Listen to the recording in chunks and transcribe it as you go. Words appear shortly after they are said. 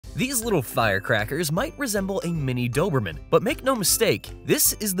These little firecrackers might resemble a mini Doberman, but make no mistake,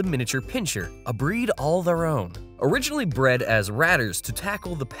 this is the Miniature Pinscher, a breed all their own. Originally bred as ratters to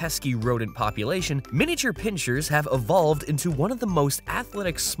tackle the pesky rodent population, Miniature Pinschers have evolved into one of the most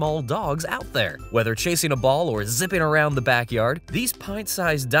athletic small dogs out there. Whether chasing a ball or zipping around the backyard, these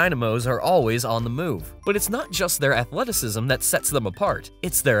pint-sized dynamos are always on the move. But it's not just their athleticism that sets them apart,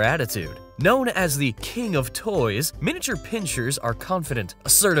 it's their attitude. Known as the king of toys, Miniature Pinschers are confident,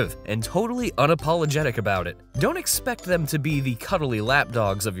 assertive, and totally unapologetic about it. Don't expect them to be the cuddly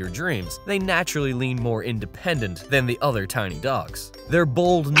lapdogs of your dreams. They naturally lean more independent than the other tiny dogs. Their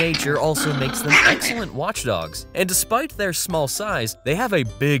bold nature also makes them excellent watchdogs, and despite their small size, they have a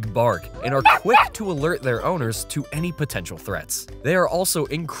big bark and are quick to alert their owners to any potential threats. They are also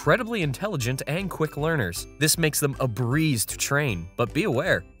incredibly intelligent and quick learners. This makes them a breeze to train, but be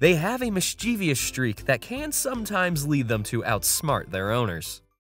aware, they have a mischievous streak that can sometimes lead them to outsmart their owners.